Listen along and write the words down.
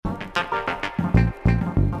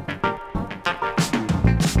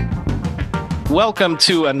Welcome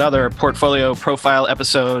to another portfolio profile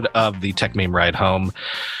episode of the Tech Meme Ride Home.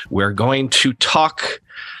 We're going to talk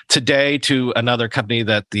today to another company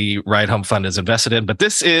that the Ride Home Fund is invested in, but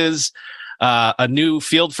this is a new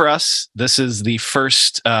field for us. This is the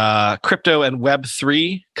first crypto and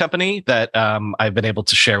Web3 company that I've been able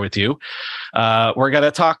to share with you. We're going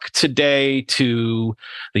to talk today to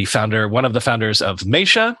the founder, one of the founders of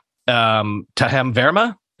Mesha, Tahem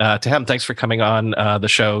Verma. Tahem, thanks for coming on the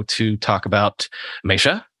show to talk about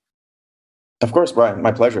Mesha. Of course, Brian.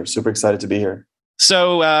 My pleasure. Super excited to be here.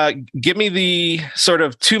 So give me the sort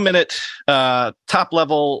of 2-minute top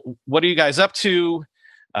level. What are you guys up to?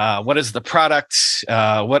 What is the product?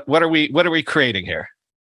 What are we creating here?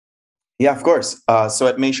 Yeah, of course. So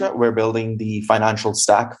at Mesha, we're building the financial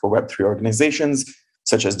stack for Web3 organizations,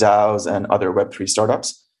 such as DAOs and other Web3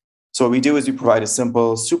 startups. So what we do is we provide a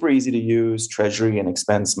simple, super easy to use treasury and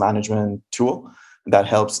expense management tool that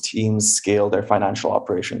helps teams scale their financial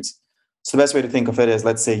operations. So the best way to think of it is,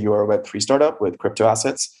 let's say you're a Web3 startup with crypto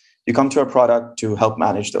assets. You come to a product to help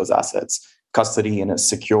manage those assets, custody in a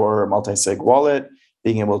secure multi-sig wallet,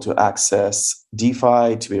 being able to access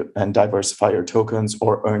DeFi and diversify your tokens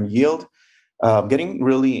or earn yield, getting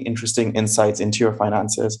really interesting insights into your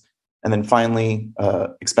finances. And then finally,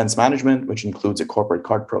 expense management, which includes a corporate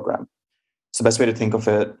card program. So the best way to think of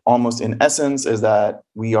it, almost in essence, is that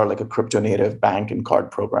we are like a crypto native bank and card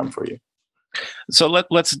program for you. So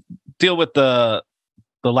let's deal with the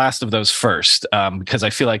last of those first, because I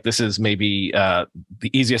feel like this is maybe the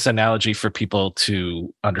easiest analogy for people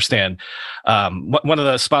to understand. One of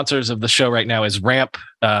the sponsors of the show right now is Ramp,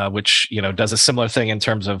 which does a similar thing in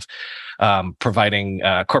terms of providing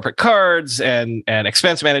corporate cards and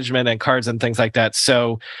expense management and cards and things like that.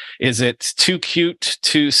 So is it too cute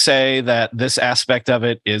to say that this aspect of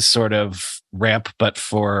it is sort of Ramp, but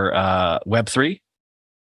for Web3?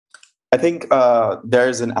 I think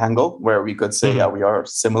there's an angle where we could say, yeah, we are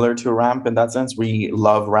similar to Ramp in that sense. We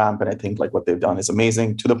love Ramp, and I think like what they've done is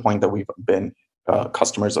amazing, to the point that we've been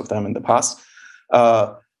customers of them in the past.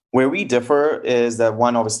 Where we differ is that,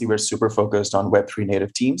 one, obviously we're super focused on Web3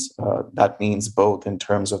 native teams. That means both in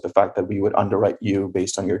terms of the fact that we would underwrite you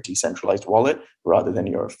based on your decentralized wallet rather than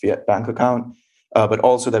your fiat bank account, but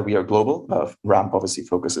also that we are global. Ramp obviously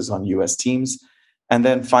focuses on US teams. And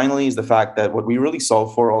then finally is the fact that what we really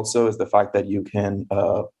solve for also is the fact that you can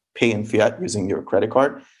pay in fiat using your credit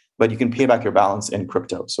card, but you can pay back your balance in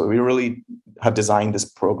crypto. So we really have designed this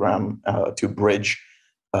program to bridge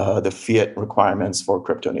the fiat requirements for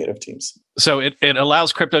crypto native teams. So it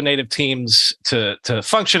allows crypto native teams to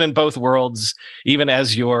function in both worlds. Even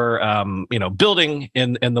as you're building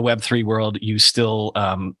in the Web3 world, you still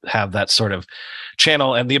have that sort of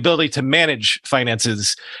channel and the ability to manage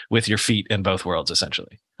finances with your feet in both worlds,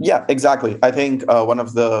 essentially. Yeah, exactly. I think one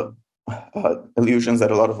of the illusions that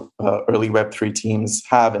a lot of early Web3 teams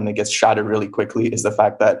have, and it gets shattered really quickly, is the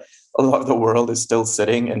fact that a lot of the world is still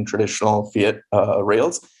sitting in traditional fiat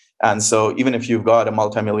rails. And so even if you've got a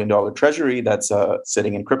multi-million-dollar treasury that's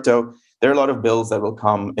sitting in crypto, there are a lot of bills that will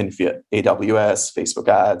come in fiat, AWS, Facebook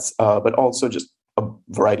ads, but also just a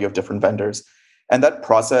variety of different vendors. And that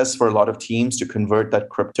process for a lot of teams to convert that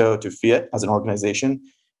crypto to fiat as an organization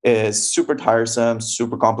is super tiresome,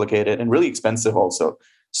 super complicated, and really expensive also.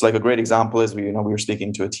 So like a great example is we were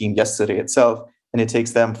speaking to a team yesterday itself, and it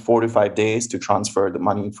takes them 4 to 5 days to transfer the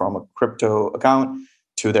money from a crypto account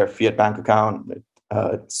to their fiat bank account.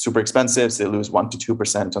 It's super expensive, so they lose 1% to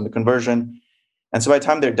 2% on the conversion. And so by the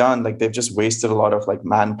time they're done, like they've just wasted a lot of like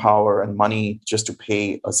manpower and money just to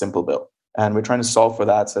pay a simple bill. And we're trying to solve for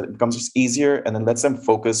that so that it becomes just easier and then lets them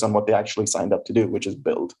focus on what they actually signed up to do, which is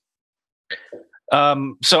build.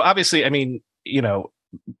 So obviously, I mean,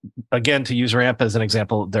 again, to use Ramp as an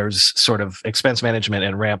example, there's sort of expense management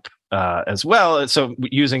and Ramp as well. So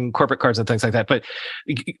using corporate cards and things like that. But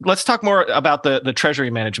let's talk more about the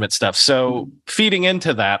treasury management stuff. So feeding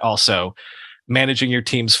into that also, managing your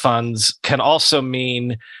team's funds can also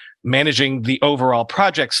mean managing the overall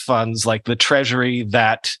project's funds, like the treasury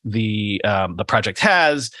that the project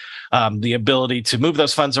has, the ability to move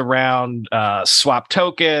those funds around, swap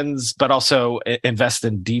tokens, but also invest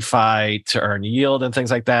in DeFi to earn yield and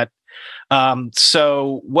things like that.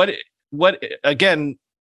 So what again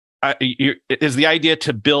is the idea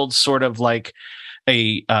to build sort of like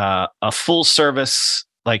a full service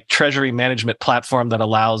like treasury management platform that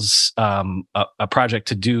allows a project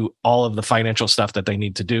to do all of the financial stuff that they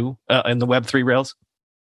need to do in the Web3 rails?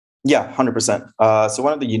 Yeah, 100%. So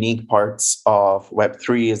one of the unique parts of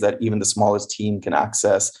Web3 is that even the smallest team can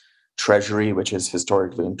access treasury, which is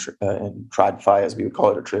historically in TradFi, as we would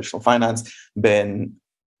call it, or traditional finance, been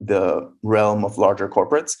the realm of larger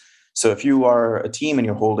corporates. So if you are a team and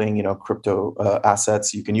you're holding, crypto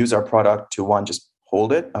assets, you can use our product to one, just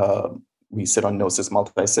hold it. We sit on Gnosis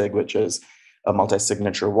Multisig, which is a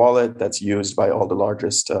multi-signature wallet that's used by all the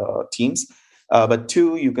largest teams. But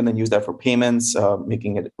two, you can then use that for payments,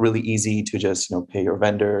 making it really easy to just pay your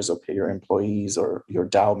vendors or pay your employees or your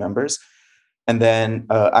DAO members. And then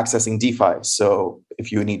accessing DeFi. So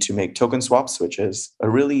if you need to make token swaps, which is a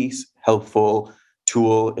really helpful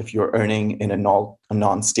tool if you're earning in a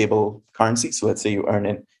non-stable currency. So let's say you earn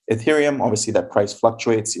in Ethereum, obviously that price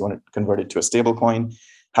fluctuates. You want to convert it to a stable coin.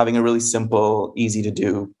 Having a really simple, easy to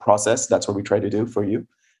do process, that's what we try to do for you.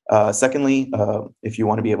 Secondly, if you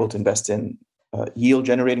want to be able to invest in yield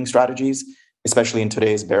generating strategies, especially in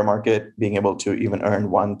today's bear market, being able to even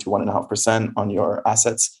earn 1 to 1.5% on your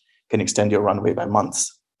assets can extend your runway by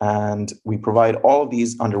months. And we provide all of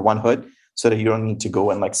these under one hood so that you don't need to go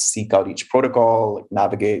and seek out each protocol,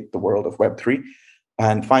 navigate the world of Web3.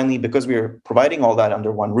 And finally, because we are providing all that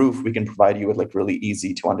under one roof, we can provide you with really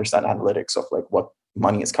easy to understand analytics of what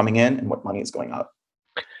money is coming in and what money is going out.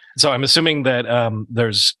 So I'm assuming that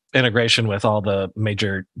there's integration with all the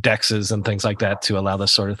major DEXs and things like that to allow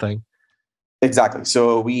this sort of thing. Exactly.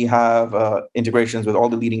 So we have integrations with all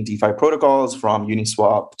the leading DeFi protocols, from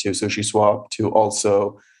Uniswap to SushiSwap to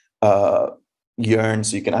also Yearn,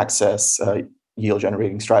 so you can access yield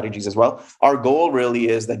generating strategies as well. Our goal really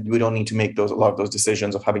is that we don't need to make a lot of those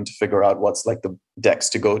decisions of having to figure out what's the DEX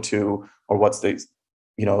to go to or what's the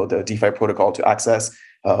DeFi protocol to access.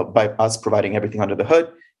 By us providing everything under the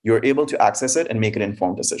hood, you're able to access it and make an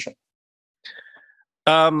informed decision.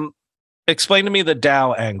 Explain to me the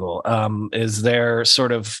DAO angle. Is there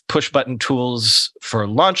sort of push button tools for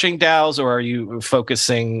launching DAOs, or are you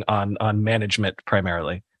focusing on management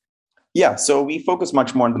primarily? Yeah, so we focus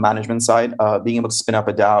much more on the management side. Being able to spin up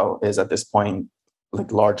a DAO is at this point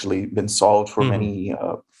largely been solved for many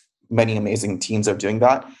amazing teams are doing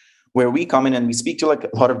that. Where we come in and we speak to a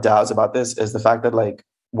lot of DAOs about this is the fact that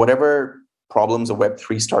whatever problems a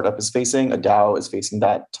Web3 startup is facing, a DAO is facing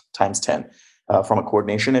that times 10. From a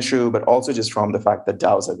coordination issue, but also just from the fact that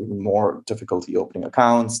DAOs have even more difficulty opening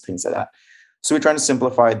accounts, things like that. So we're trying to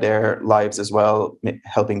simplify their lives as well,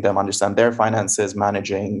 helping them understand their finances,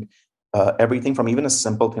 managing everything from even a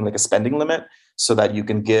simple thing like a spending limit, so that you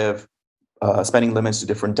can give spending limits to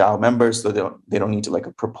different DAO members, so they don't need to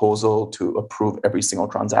a proposal to approve every single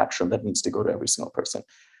transaction that needs to go to every single person.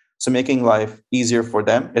 So making life easier for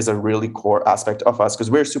them is a really core aspect of us, because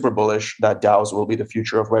we're super bullish that DAOs will be the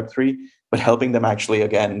future of Web3, but helping them actually,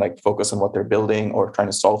 again, focus on what they're building or trying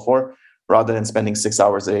to solve for, rather than spending 6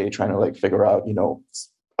 hours a day trying to figure out,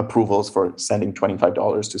 approvals for sending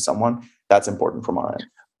 $25 to someone. That's important from our end.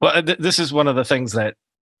 Well, this is one of the things that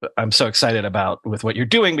I'm so excited about with what you're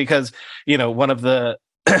doing, because, one of the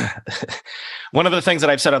things that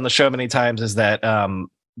I've said on the show many times is that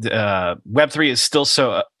Web3 is still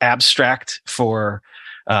so abstract for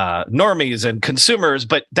normies and consumers,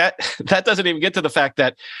 but that doesn't even get to the fact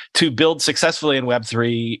that to build successfully in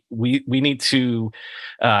Web3, we need to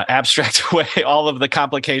abstract away all of the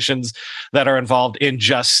complications that are involved in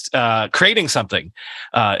just creating something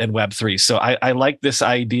in Web3. So I like this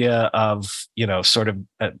idea of sort of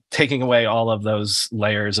taking away all of those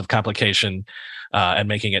layers of complication and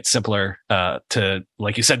making it simpler to,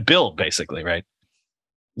 like you said, build, basically, right?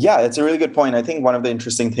 Yeah, it's a really good point. I think one of the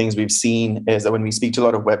interesting things we've seen is that when we speak to a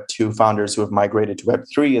lot of Web 2 founders who have migrated to Web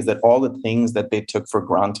 3, is that all the things that they took for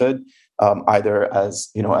granted, either as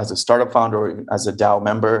a startup founder or as a DAO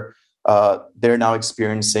member, they're now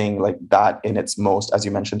experiencing that in its most, as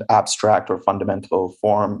you mentioned, abstract or fundamental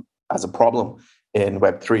form as a problem in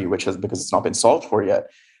Web 3, which is because it's not been solved for yet.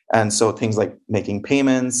 And so things like making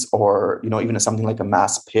payments or even something like a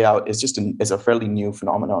mass payout is a fairly new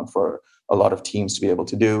phenomenon for a lot of teams to be able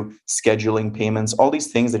to do. Scheduling payments, all these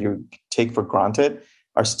things that you take for granted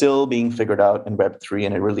are still being figured out in Web3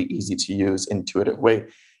 in a really easy to use, intuitive way.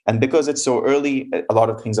 And because it's so early, a lot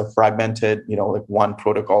of things are fragmented. One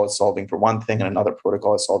protocol is solving for one thing and another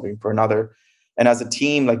protocol is solving for another. And as a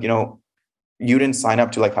team, you didn't sign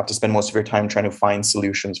up to have to spend most of your time trying to find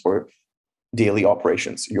solutions for daily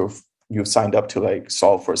operations. You've signed up to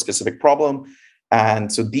solve for a specific problem.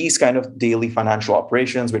 And so these kind of daily financial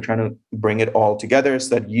operations, we're trying to bring it all together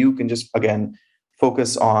so that you can just, again,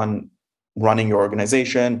 focus on running your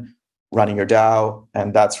organization, running your DAO.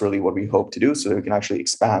 And that's really what we hope to do, so that we can actually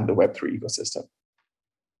expand the Web3 ecosystem.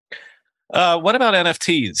 What about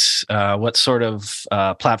NFTs? What sort of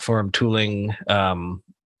platform tooling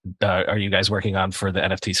are you guys working on for the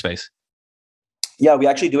NFT space? Yeah, we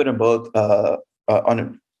actually do it in both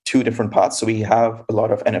on two different paths. So we have a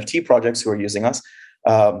lot of NFT projects who are using us.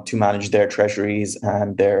 to manage their treasuries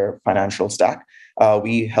and their financial stack.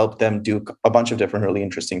 We help them do a bunch of different really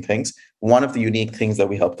interesting things. One of the unique things that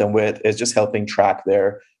we help them with is just helping track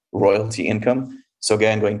their royalty income. So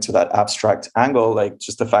again, going to that abstract angle, like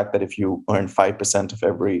just the fact that if you earn 5% of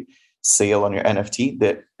every sale on your NFT,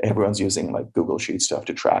 that everyone's using like Google Sheets to have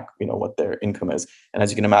to track, what their income is. And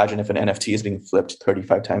as you can imagine, if an NFT is being flipped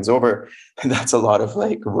 35 times over, that's a lot of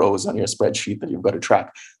like rows on your spreadsheet that you've got to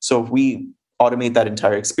track. So if we automate that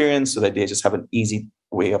entire experience so that they just have an easy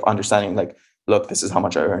way of understanding, like, look, this is how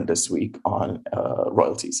much I earned this week on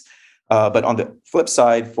royalties. But on the flip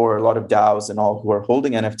side, for a lot of DAOs and all who are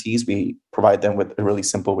holding NFTs, we provide them with a really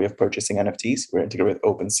simple way of purchasing NFTs. We're integrated with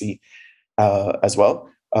OpenSea as well.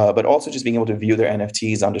 But also just being able to view their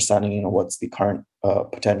NFTs, understanding what's the current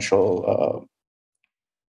potential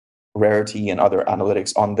rarity and other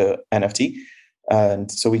analytics on the NFT.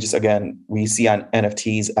 And so we see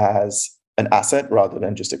NFTs as an asset rather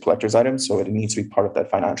than just a collector's item. So it needs to be part of that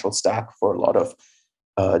financial stack for a lot of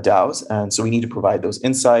DAOs. And so we need to provide those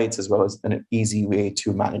insights as well as an easy way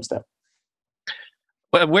to manage them.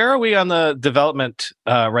 But where are we on the development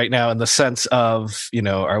right now in the sense of,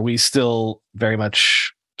 are we still very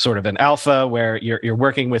much sort of an alpha where you're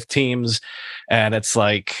working with teams and it's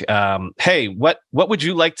like, hey, what would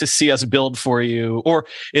you like to see us build for you? Or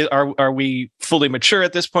are we fully mature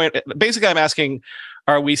at this point? Basically, I'm asking,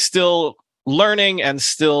 are we still learning and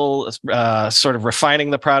still sort of refining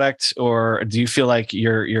the product, or do you feel like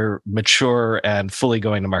you're mature and fully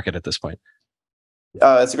going to market at this point?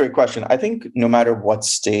 That's a great question. I think no matter what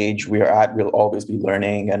stage we are at, we'll always be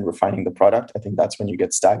learning and refining the product. I think that's when you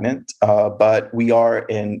get stagnant. But we are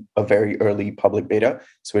in a very early public beta.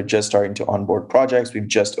 So we're just starting to onboard projects. We've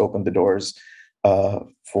just opened the doors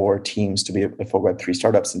for teams for Web3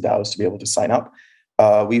 startups and DAOs to be able to sign up.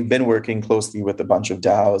 We've been working closely with a bunch of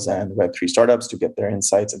DAOs and Web3 startups to get their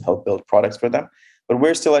insights and help build products for them. But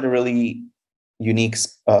we're still at a really unique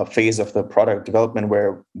phase of the product development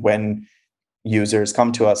where when users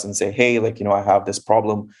come to us and say, hey, I have this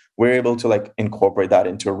problem, we're able to incorporate that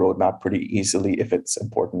into a roadmap pretty easily if it's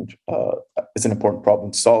important. It's an important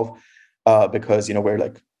problem to solve because,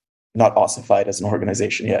 we're not ossified as an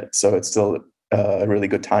organization yet. So it's still a really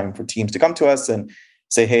good time for teams to come to us and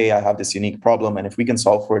say, hey, I have this unique problem. And if we can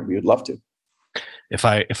solve for it, we would love to. If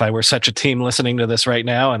I were such a team listening to this right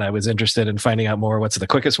now and I was interested in finding out more, what's the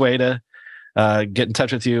quickest way to get in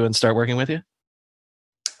touch with you and start working with you?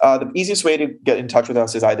 The easiest way to get in touch with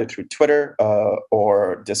us is either through Twitter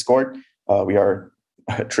or Discord. We are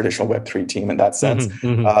a traditional Web3 team in that sense.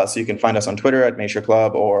 So you can find us on Twitter at Mesha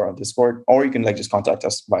Club or on Discord, or you can just contact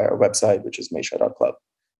us via our website, which is mesha.club.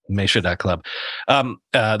 Mesha.club.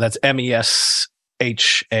 That's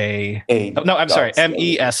MESHA. No, I'm sorry.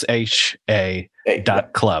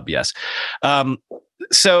 MESHA.club. Yes.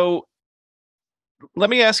 So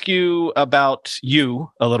let me ask you about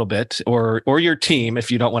you a little bit, or your team,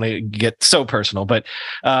 if you don't want to get so personal. But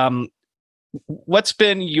what's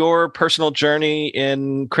been your personal journey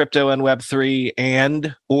in crypto and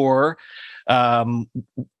Web3, or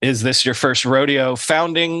is this your first rodeo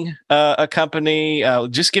founding a company?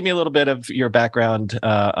 Just give me a little bit of your background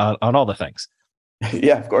on all the things.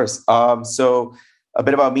 Yeah, of course. So a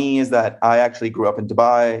bit about me is that I actually grew up in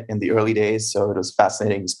Dubai in the early days. So it was a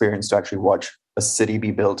fascinating experience to actually watch a city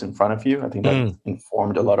be built in front of you. I think that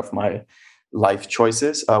informed a lot of my life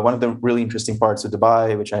choices. One of the really interesting parts of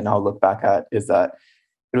Dubai, which I now look back at, is that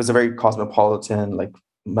it was a very cosmopolitan,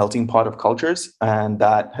 melting pot of cultures. And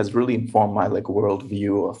that has really informed my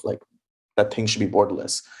worldview of that things should be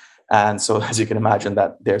borderless. And so as you can imagine,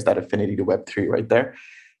 that there's that affinity to Web3 right there.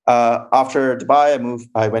 After Dubai,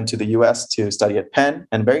 I went to the US to study at Penn.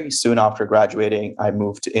 And very soon after graduating, I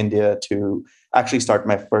moved to India to actually start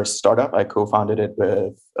my first startup. I co-founded it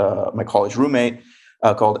with my college roommate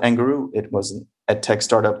called Engaru. It was an edtech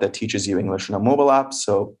startup that teaches you English in a mobile app.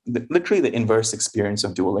 So literally the inverse experience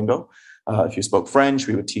of Duolingo. If you spoke French,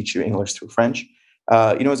 we would teach you English through French.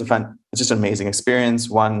 It was it's just an amazing experience.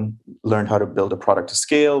 One, learned how to build a product to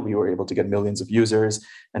scale. We were able to get millions of users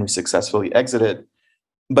and we successfully exited.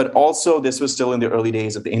 But also, this was still in the early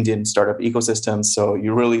days of the Indian startup ecosystem. So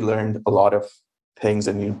you really learned a lot of things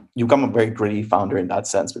and you become a very gritty founder in that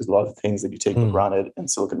sense. There's a lot of things that you take for granted in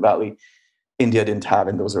Silicon Valley, India didn't have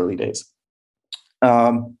in those early days.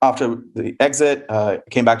 After the exit, I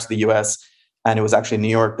came back to the US, and it was actually in New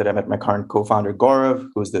York that I met my current co-founder, Gaurav,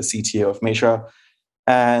 who's the CTO of Mesha.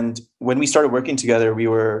 And when we started working together, we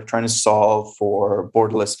were trying to solve for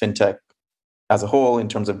borderless fintech as a whole in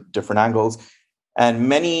terms of different angles. And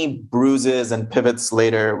many bruises and pivots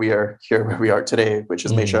later, we are here where we are today, which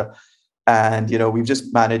is Mesha. And, we've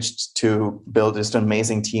just managed to build just an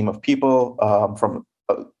amazing team of people from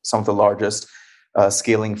some of the largest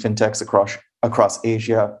scaling fintechs across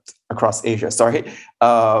Asia. Sorry,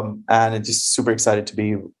 and I'm just super excited to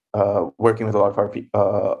be working with a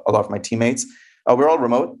lot of my teammates. We're all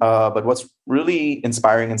remote, but what's really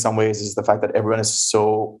inspiring in some ways is the fact that everyone is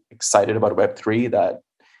so excited about Web3 that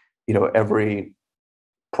every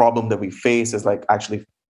problem that we face is like actually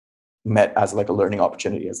met as like a learning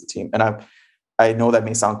opportunity as a team. And I know that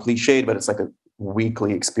may sound cliched, but it's like a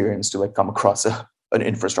weekly experience to like come across an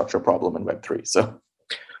infrastructure problem in Web3. So,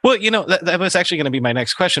 well, that was actually going to be my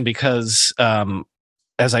next question because,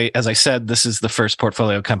 as I said, this is the first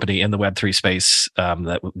portfolio company in the Web3 space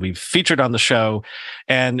that we've featured on the show,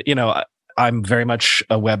 and I'm very much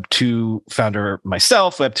a Web2 founder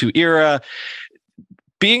myself, Web2 era.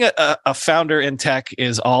 Being a founder in tech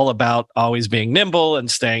is all about always being nimble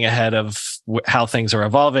and staying ahead of how things are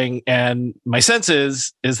evolving. And my sense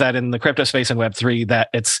is that in the crypto space and Web3,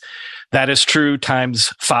 that is true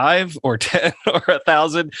times 5 or 10 or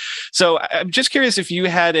 1,000. So I'm just curious if you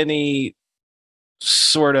had any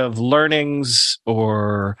sort of learnings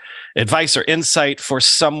or advice or insight for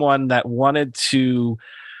someone that wanted to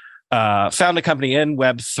found a company in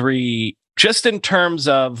Web3. Just in terms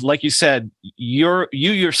of, like you said, you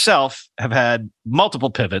yourself have had multiple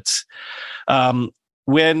pivots.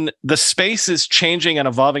 When the space is changing and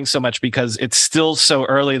evolving so much because it's still so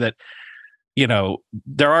early that,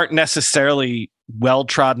 there aren't necessarily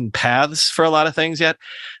well-trodden paths for a lot of things yet.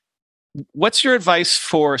 What's your advice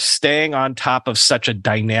for staying on top of such a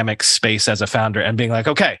dynamic space as a founder and being like,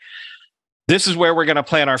 okay, this is where we're going to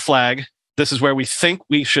plant our flag. This is where we think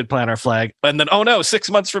we should plant our flag. And then, oh no, 6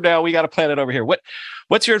 months from now, we got to plant it over here.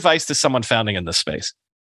 What's your advice to someone founding in this space?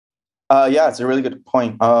 Yeah, it's a really good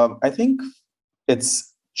point. I think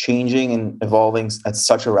it's changing and evolving at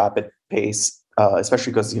such a rapid pace,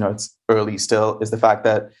 especially because, it's early still, is the fact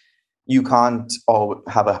that you can't all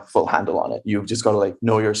have a full handle on it. You've just got to like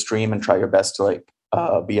know your stream and try your best to like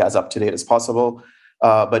be as up to date as possible.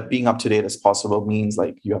 But being up to date as possible means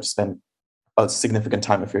like you have to spend a significant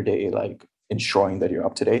time of your day like ensuring that you're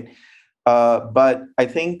up to date. But I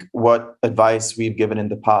think what advice we've given in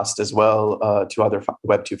the past as well to other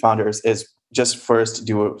Web2 founders is just first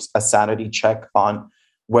do a sanity check on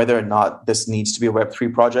whether or not this needs to be a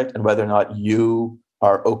Web3 project and whether or not you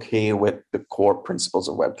are okay with the core principles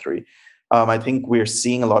of Web3. I think we're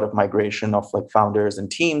seeing a lot of migration of like founders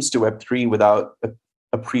and teams to Web3 without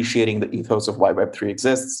appreciating the ethos of why Web3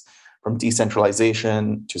 exists, from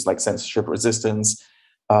decentralization to like censorship resistance.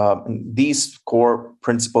 And these core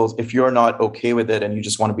principles, if you're not okay with it and you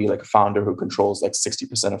just want to be like a founder who controls like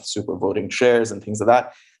 60% of super voting shares and things like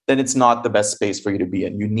that, then it's not the best space for you to be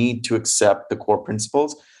in. You need to accept the core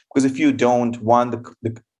principles, because if you don't,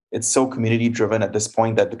 it's so community driven at this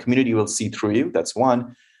point that the community will see through you. That's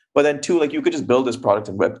one. But then two, like you could just build this product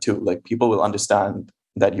in Web2. Like people will understand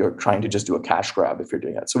that you're trying to just do a cash grab if you're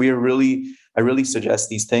doing that. So I really suggest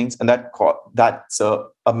these things, and that's a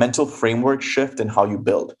mental framework shift in how you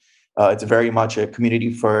build. It's very much a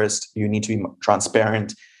community first. You need to be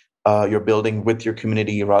transparent. You're building with your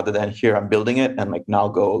community rather than here I'm building it and like now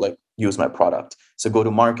go like use my product. So go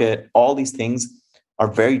to market. All these things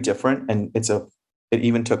are very different, and it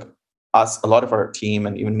even took us, a lot of our team,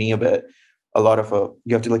 and even me a bit. You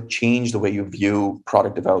have to like change the way you view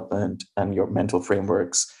product development and your mental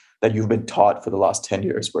frameworks that you've been taught for the last 10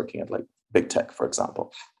 years working at like big tech, for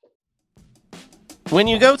example. When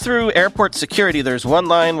you go through airport security, there's one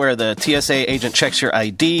line where the TSA agent checks your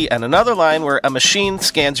ID and another line where a machine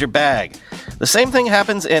scans your bag. The same thing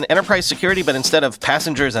happens in enterprise security, but instead of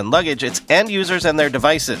passengers and luggage, it's end users and their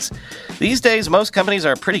devices. These days, most companies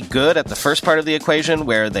are pretty good at the first part of the equation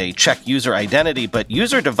where they check user identity, but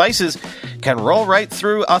user devices can roll right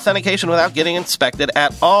through authentication without getting inspected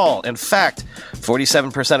at all. In fact,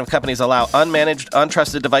 47% of companies allow unmanaged,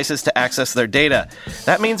 untrusted devices to access their data.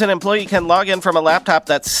 That means an employee can log in from a laptop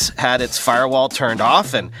that's had its firewall turned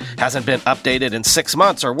off and hasn't been updated in 6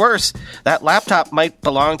 months, or worse, that laptop might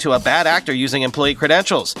belong to a bad actor using employee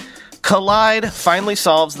credentials. Collide finally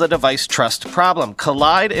solves the device trust problem.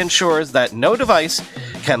 Collide ensures that no device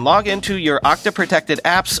can log into your Okta-protected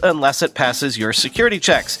apps unless it passes your security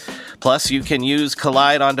checks. Plus, you can use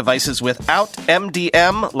Collide on devices without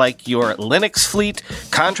MDM, like your Linux fleet,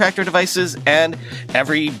 contractor devices, and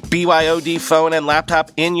every BYOD phone and laptop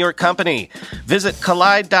in your company. Visit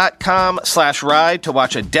collide.com/ride to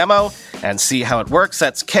watch a demo and see how it works.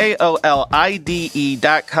 That's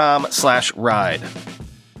KOLIDE.com/ride.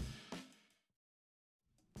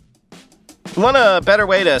 Want a better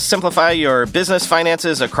way to simplify your business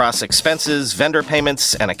finances across expenses, vendor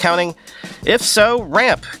payments, and accounting? If so,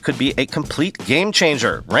 Ramp could be a complete game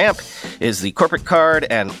changer. Ramp is the corporate card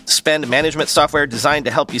and spend management software designed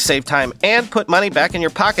to help you save time and put money back in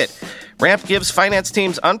your pocket. Ramp gives finance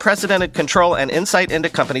teams unprecedented control and insight into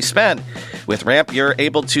company spend. With Ramp, you're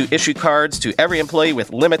able to issue cards to every employee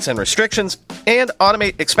with limits and restrictions and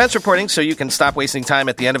automate expense reporting so you can stop wasting time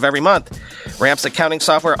at the end of every month. Ramp's accounting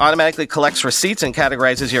software automatically collects receipts and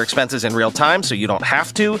categorizes your expenses in real time so you don't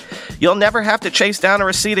have to. You'll never have to chase down a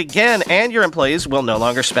receipt again, and your employees will no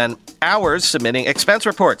longer spend hours submitting expense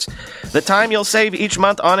reports. The time you'll save each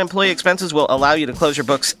month on employee expenses will allow you to close your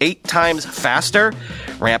books 8 times faster.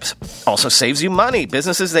 Ramp also saves you money.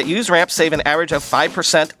 Businesses that use Ramp save an average of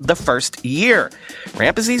 5% the first year.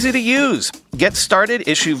 Ramp is easy to use. Get started,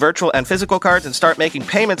 issue virtual and physical cards, and start making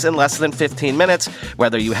payments in less than 15 minutes,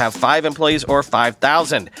 whether you have 5 employees or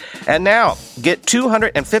 5,000. And now, get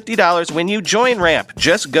 $250 when you join Ramp.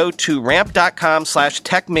 Just go to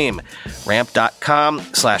ramp.com/techmeme.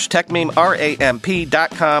 Ramp.com/techmeme.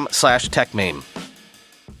 ramp.com/techmeme.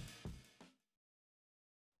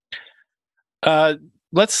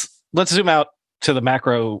 Let's zoom out to the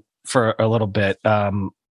macro for a little bit. I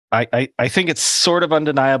think it's sort of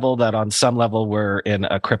undeniable that on some level we're in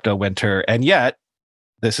a crypto winter, and yet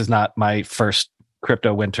this is not my first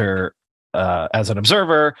crypto winter as an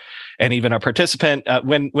observer and even a participant.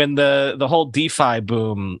 When the whole DeFi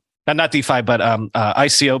boom, not DeFi, but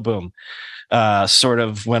ICO boom, sort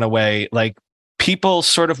of went away. Like people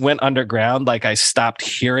sort of went underground. Like I stopped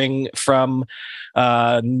hearing from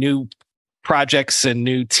new projects and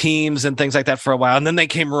new teams and things like that for a while, and then they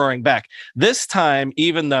came roaring back. This time,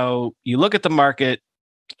 even though you look at the market,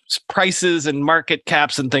 prices and market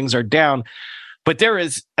caps and things are down, but there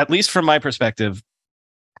is, at least from my perspective,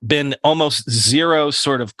 been almost zero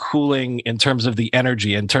sort of cooling in terms of the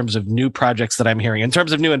energy, in terms of new projects that I'm hearing, in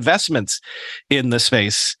terms of new investments in the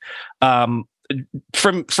space. From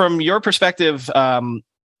your perspective,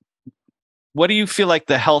 what do you feel like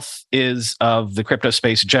the health is of the crypto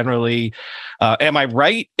space generally? Am I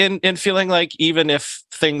right in feeling like even if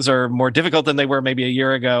things are more difficult than they were maybe a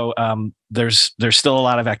year ago, there's still a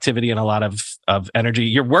lot of activity and a lot of energy?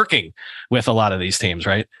 You're working with a lot of these teams,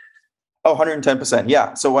 right? Oh, 110%.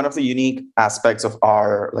 Yeah. So one of the unique aspects of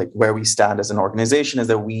our, like where we stand as an organization is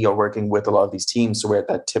that we are working with a lot of these teams. So we're at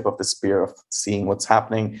that tip of the spear of seeing what's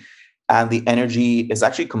happening. And the energy is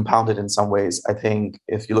actually compounded in some ways. I think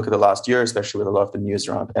if you look at the last year, especially with a lot of the news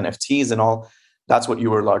around NFTs and all, that's what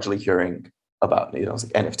you were largely hearing about, like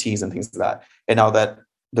NFTs and things like that. And now that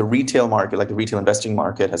the retail market, like the retail investing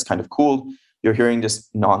market has kind of cooled, you're hearing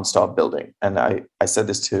just nonstop building. And I said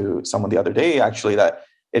this to someone the other day, actually, that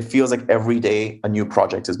it feels like every day a new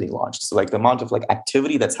project is being launched. So like the amount of like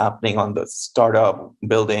activity that's happening on the startup,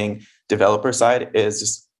 building, developer side is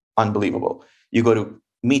just unbelievable. You go to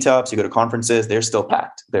meetups, you go to conferences, they're still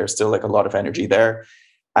packed. There's still like a lot of energy there.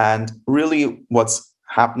 And really what's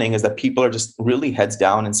happening is that people are just really heads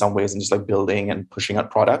down in some ways and just like building and pushing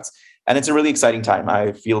out products. And it's a really exciting time.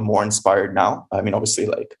 I feel more inspired now. I mean, obviously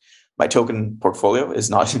like my token portfolio is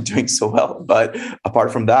not doing so well, but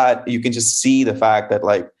apart from that, you can just see the fact that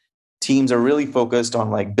like teams are really focused on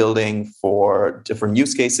like building for different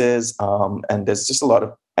use cases. And there's just a lot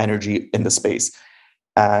of energy in the space.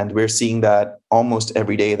 And we're seeing that almost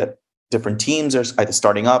every day that different teams are either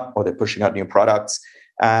starting up or they're pushing out new products.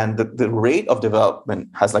 And the rate of development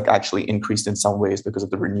has like actually increased in some ways because of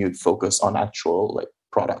the renewed focus on actual like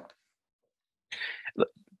product.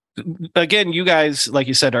 Again, you guys, like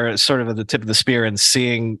you said, are sort of at the tip of the spear and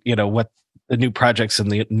seeing, what the new projects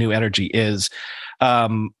and the new energy is.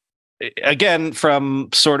 Again, from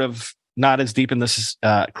sort of not as deep in this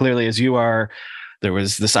clearly as you are, there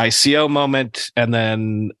was this ICO moment and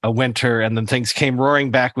then a winter and then things came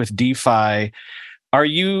roaring back with DeFi.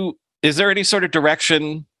 Is there any sort of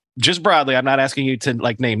direction, just broadly, I'm not asking you to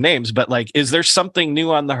like name names, but like, is there something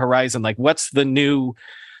new on the horizon? Like what's the new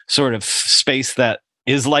sort of space that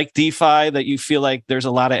is like DeFi that you feel like there's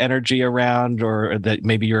a lot of energy around or that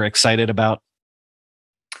maybe you're excited about?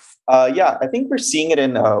 Yeah, I think we're seeing it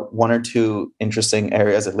in one or two interesting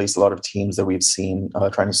areas, at least a lot of teams that we've seen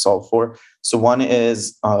trying to solve for. So one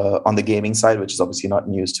is on the gaming side, which is obviously not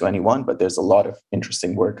news to anyone, but there's a lot of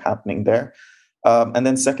interesting work happening there. And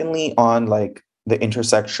then secondly, on like the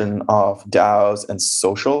intersection of DAOs and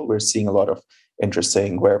social, we're seeing a lot of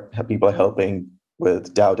interesting where people are helping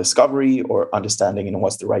with DAO discovery or understanding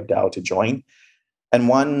what's the right DAO to join. And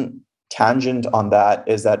one tangent on that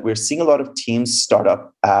is that we're seeing a lot of teams start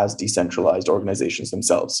up as decentralized organizations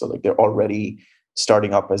themselves. So like they're already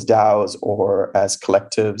starting up as DAOs or as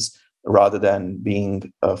collectives rather than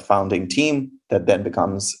being a founding team that then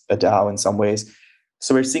becomes a DAO in some ways.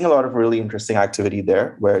 So we're seeing a lot of really interesting activity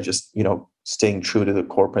there, where just staying true to the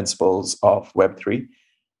core principles of Web3.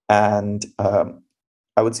 And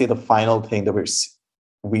I would say the final thing that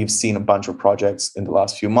we've seen a bunch of projects in the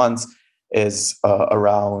last few months is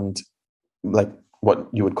around like what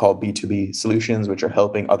you would call B2B solutions, which are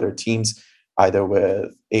helping other teams either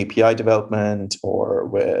with API development or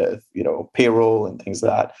with payroll and things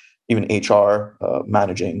like that, even HR,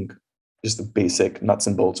 managing just the basic nuts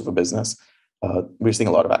and bolts of a business. We're seeing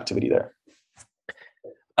a lot of activity there.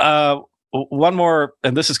 One more,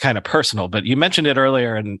 and this is kind of personal, but you mentioned it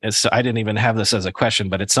earlier, and I didn't even have this as a question,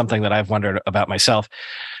 but it's something that I've wondered about myself.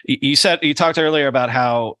 You talked earlier about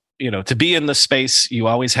how, to be in the space, you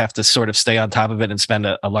always have to sort of stay on top of it and spend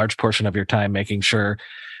a large portion of your time making sure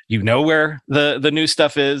you know where the new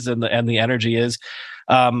stuff is and the energy is.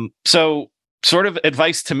 So sort of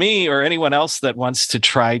advice to me or anyone else that wants to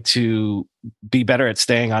try to be better at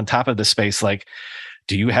staying on top of the space, like,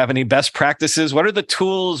 do you have any best practices? What are the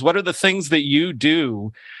tools? What are the things that you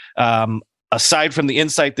do aside from the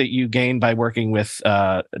insight that you gain by working with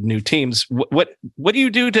new teams? What do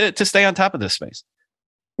you do to stay on top of this space?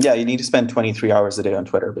 Yeah, you need to spend 23 hours a day on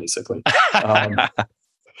Twitter, basically.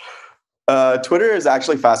 Twitter is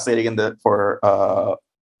actually fascinating for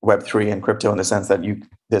Web3 and crypto in the sense that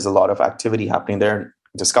there's a lot of activity happening there,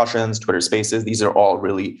 discussions, Twitter Spaces. These are all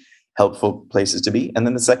really helpful places to be. And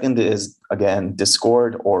then the second is, again,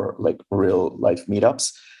 Discord or like real life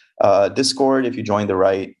meetups. Discord, if you join the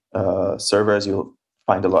right servers, you'll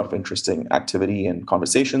find a lot of interesting activity and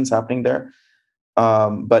conversations happening there.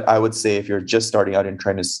 But I would say if you're just starting out and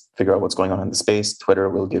trying to figure out what's going on in the space, Twitter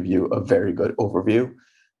will give you a very good overview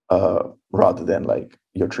rather than like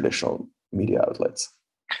your traditional media outlets.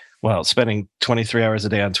 Well, spending 23 hours a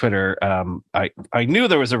day on Twitter, I knew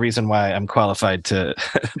there was a reason why I'm qualified to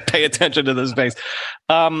pay attention to this space.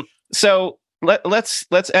 So let's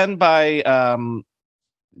end by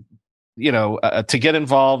to get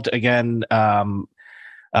involved again.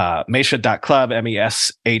 Mesha.club,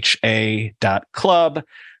 MESHA.club.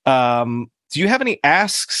 Do you have any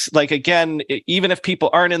asks? Like, again, even if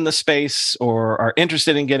people aren't in the space or are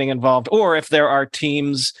interested in getting involved, or if there are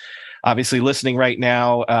teams obviously listening right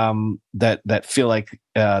now that feel like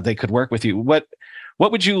they could work with you, what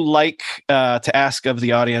would you like to ask of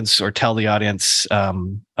the audience or tell the audience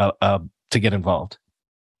to get involved?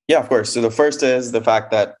 Yeah, of course. So the first is the fact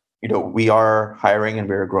that we are hiring and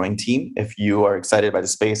we're a growing team. If you are excited by the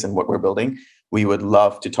space and what we're building, we would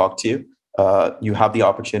love to talk to you. You have the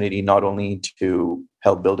opportunity not only to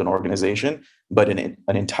help build an organization, but an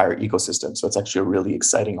entire ecosystem. So it's actually a really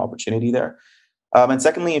exciting opportunity there. And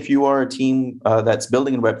secondly, if you are a team that's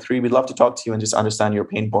building in Web3, we'd love to talk to you and just understand your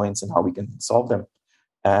pain points and how we can solve them.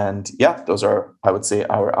 And yeah, those are, I would say,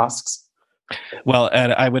 our asks. Well,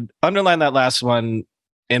 and I would underline that last one.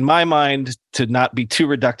 In my mind, to not be too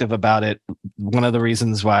reductive about it, one of the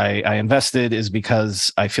reasons why I invested is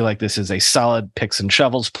because I feel like this is a solid picks and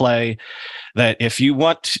shovels play, that if you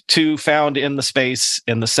want to found in the space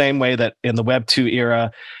in the same way that in the Web 2 era,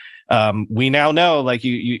 we now know, like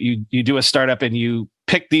you do a startup and you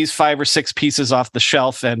pick these 5 or 6 pieces off the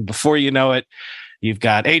shelf, and before you know it, you've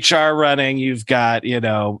got HR running, you've got,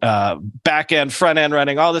 back end, front end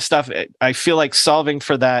running, all this stuff. I feel like solving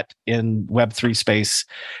for that in Web3 space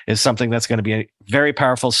is something that's going to be very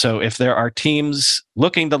powerful. So if there are teams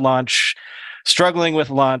looking to launch, struggling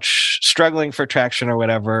with launch, struggling for traction or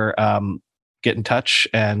whatever, get in touch.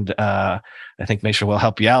 And I think Mesha will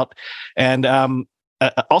help you out. And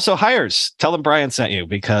also hires, tell them Brian sent you,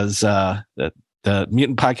 because the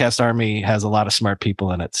Mutant Podcast Army has a lot of smart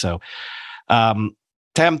people in it. So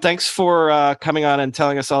Tam, thanks for coming on and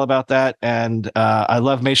telling us all about that. And I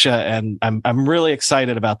love Mesha, and I'm really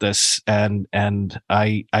excited about this. And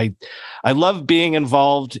I love being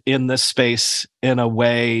involved in this space in a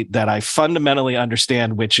way that I fundamentally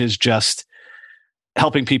understand, which is just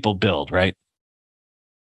helping people build, right?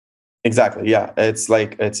 Exactly. Yeah.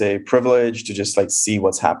 It's a privilege to just see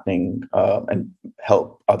what's happening and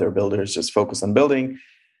help other builders just focus on building.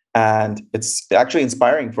 And it's actually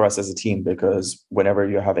inspiring for us as a team, because whenever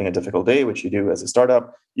you're having a difficult day, which you do as a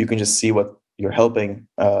startup, you can just see what you're helping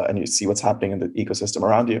and you see what's happening in the ecosystem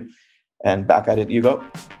around you, and back at it you go.